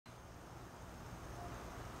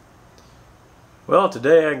Well,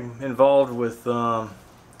 today I'm involved with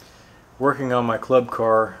working on my club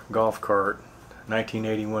car, golf cart,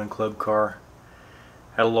 1981 club car.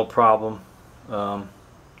 Had a little problem.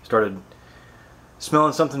 Started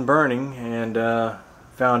smelling something burning and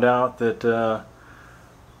found out that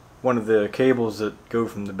one of the cables that go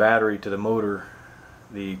from the battery to the motor,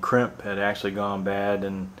 the crimp, had actually gone bad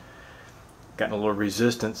and gotten a little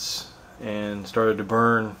resistance and started to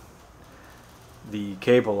burn the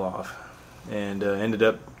cable off, and ended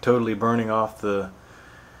up totally burning off the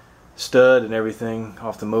stud and everything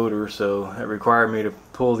off the motor. So it required me to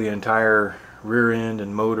pull the entire rear end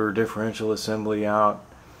and motor differential assembly out,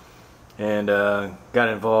 and got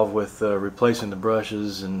involved with replacing the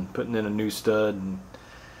brushes and putting in a new stud and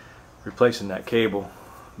replacing that cable.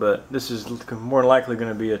 But this is more likely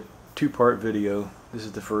going to be a two-part video. This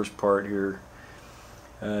is the first part here.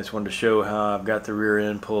 I just wanted to show how I've got the rear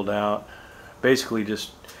end pulled out. Basically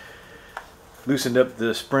just loosened up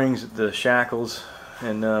the springs, the shackles,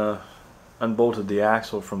 and unbolted the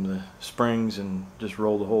axle from the springs and just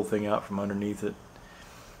rolled the whole thing out from underneath it.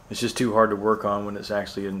 It's just too hard to work on when it's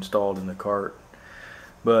actually installed in the cart.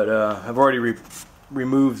 But I've already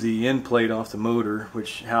removed the end plate off the motor,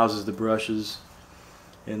 which houses the brushes,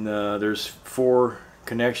 and there's 4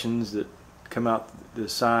 connections that come out the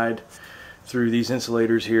side through these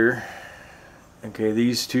insulators here. Okay,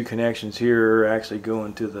 these 2 connections here are actually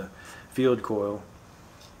going to the field coil,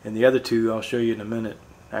 and the other 2, I'll show you in a minute,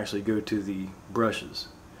 actually go to the brushes.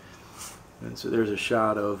 And so there's a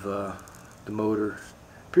shot of the motor.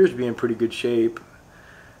 Appears to be in pretty good shape.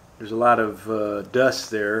 There's a lot of dust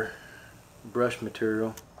there, brush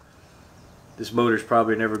material. This motor's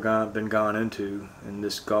probably never been gone into, and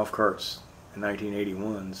this golf cart's in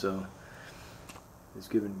 1981, so it's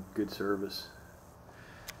given good service.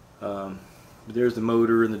 There's the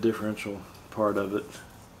motor and the differential part of it,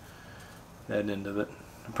 that end of it.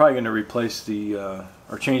 I'm probably going to replace the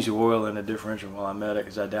or change the oil in the differential while I'm at it,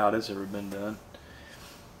 because I doubt it's ever been done.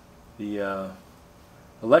 The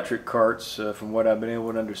electric carts, from what I've been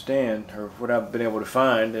able to understand, or what I've been able to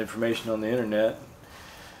find information on the internet,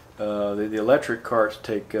 the electric carts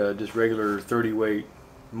take just regular 30-weight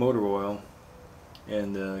motor oil,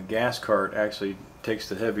 and the gas cart actually takes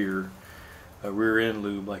the heavier rear end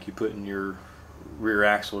lube, like you put in your rear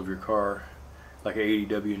axle of your car, like a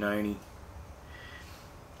 80W90.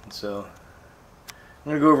 And so I'm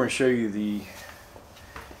going to go over and show you the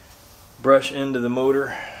brush end of the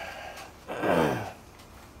motor.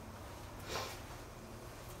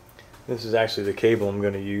 This is actually the cable I'm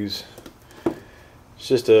going to use. It's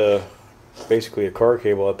just basically a car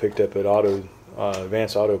cable I picked up at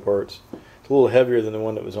Advanced Auto Parts. It's a little heavier than the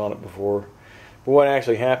one that was on it before. But what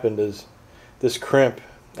actually happened is this crimp,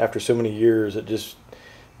 after so many years, it just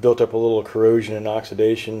built up a little corrosion and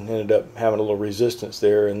oxidation, ended up having a little resistance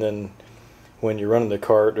there, and then when you're running the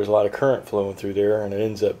cart, there's a lot of current flowing through there, and it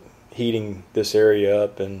ends up heating this area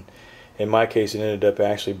up, and in my case it ended up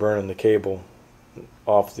actually burning the cable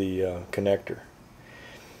off the connector.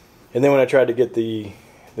 And then when I tried to get the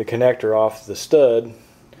connector off the stud,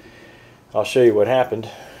 I'll show you what happened.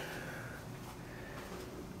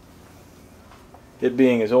 It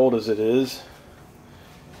being as old as it is,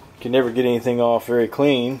 you can never get anything off very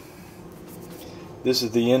clean. This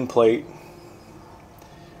is the end plate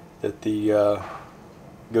that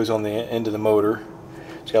goes on the end of the motor.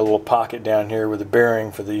 It's got a little pocket down here where the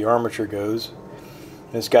bearing for the armature goes.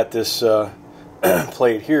 And it's got this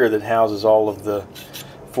plate here that houses all of the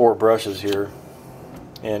 4 brushes here,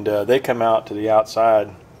 and they come out to the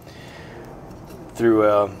outside through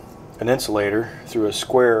an insulator, through a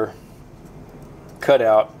square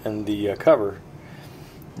cutout in the cover.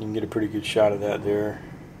 You can get a pretty good shot of that there.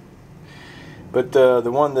 But the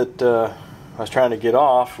one that I was trying to get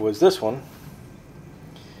off was this one,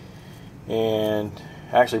 and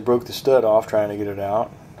actually broke the stud off trying to get it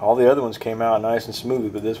out. All the other ones came out nice and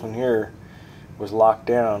smooth, but this one here was locked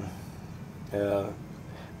down.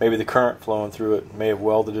 Maybe the current flowing through it may have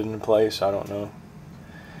welded it in place, I don't know.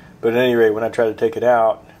 But at any rate, when I tried to take it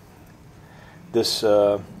out, this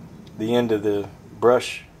the end of the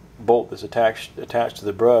brush bolt that's attached to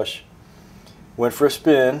the brush went for a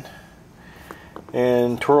spin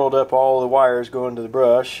and twirled up all the wires going to the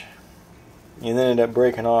brush, and then ended up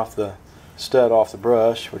breaking off the stud off the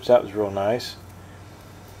brush, which that was real nice.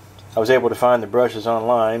 I was able to find the brushes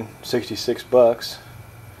online, 66 bucks,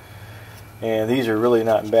 and these are really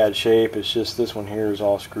not in bad shape. It's just this one here is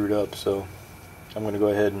all screwed up, so I'm going to go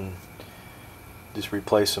ahead and just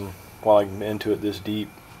replace them while I'm into it this deep.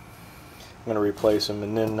 I'm going to replace them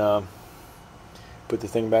and then put the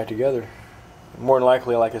thing back together. More than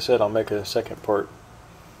likely, like I said, I'll make a second part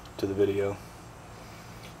to the video.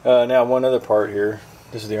 Now one other part here.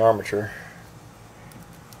 This is the armature.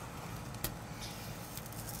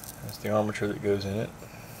 That's the armature that goes in it.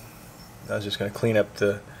 I was just going to clean up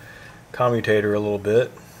the commutator a little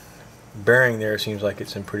bit. Bearing there seems like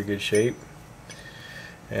it's in pretty good shape.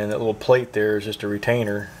 And that little plate there is just a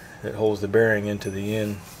retainer that holds the bearing into the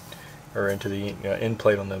end, or into the end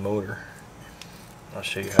plate on the motor. I'll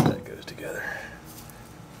show you how that goes together.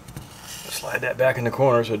 Slide that back in the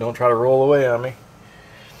corner so don't try to roll away on me.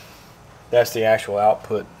 That's the actual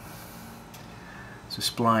output. It's a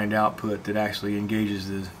splined output that actually engages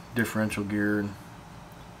the differential gear and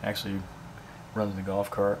actually runs the golf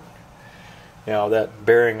cart. Now that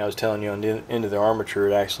bearing I was telling you on the end of the armature,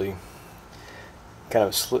 it actually kind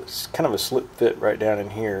of a slip fit right down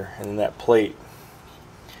in here, and then that plate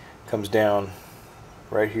comes down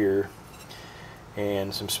right here,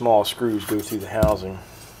 and some small screws go through the housing.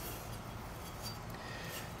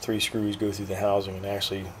 3 screws go through the housing and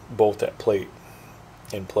actually bolt that plate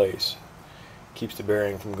in place. Keeps the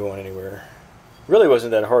bearing from going anywhere. Really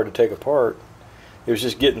wasn't that hard to take apart. It was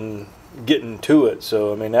just getting to it.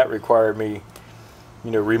 So I mean, that required me,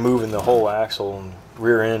 removing the whole axle and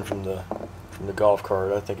rear end from the golf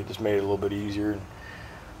cart. I think it just made it a little bit easier. And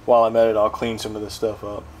while I'm at it, I'll clean some of this stuff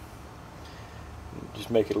up. Just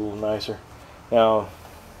make it a little nicer. Now,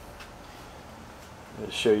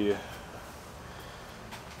 let's show you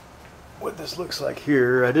what this looks like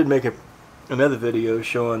here. I did make another video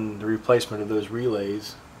showing the replacement of those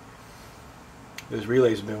relays. Those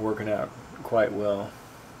relays have been working out quite well.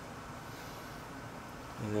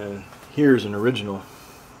 And then here's an original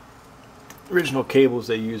cables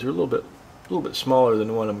they use. They're a little bit smaller than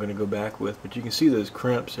the one I'm going to go back with, but you can see those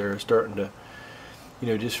crimps there are starting to,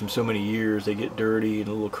 just from so many years, they get dirty and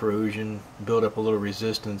a little corrosion, build up a little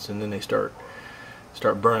resistance, and then they start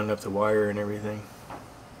burning up the wire and everything.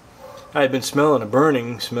 I had been smelling a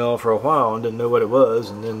burning smell for a while and didn't know what it was,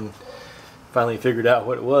 and then finally figured out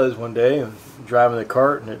what it was one day and driving the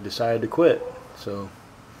cart, and it decided to quit. So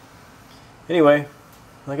anyway,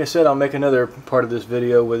 like I said, I'll make another part of this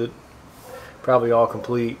video with it, probably all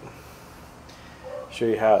complete, show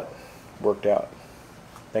you how it worked out.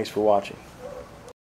 Thanks for watching.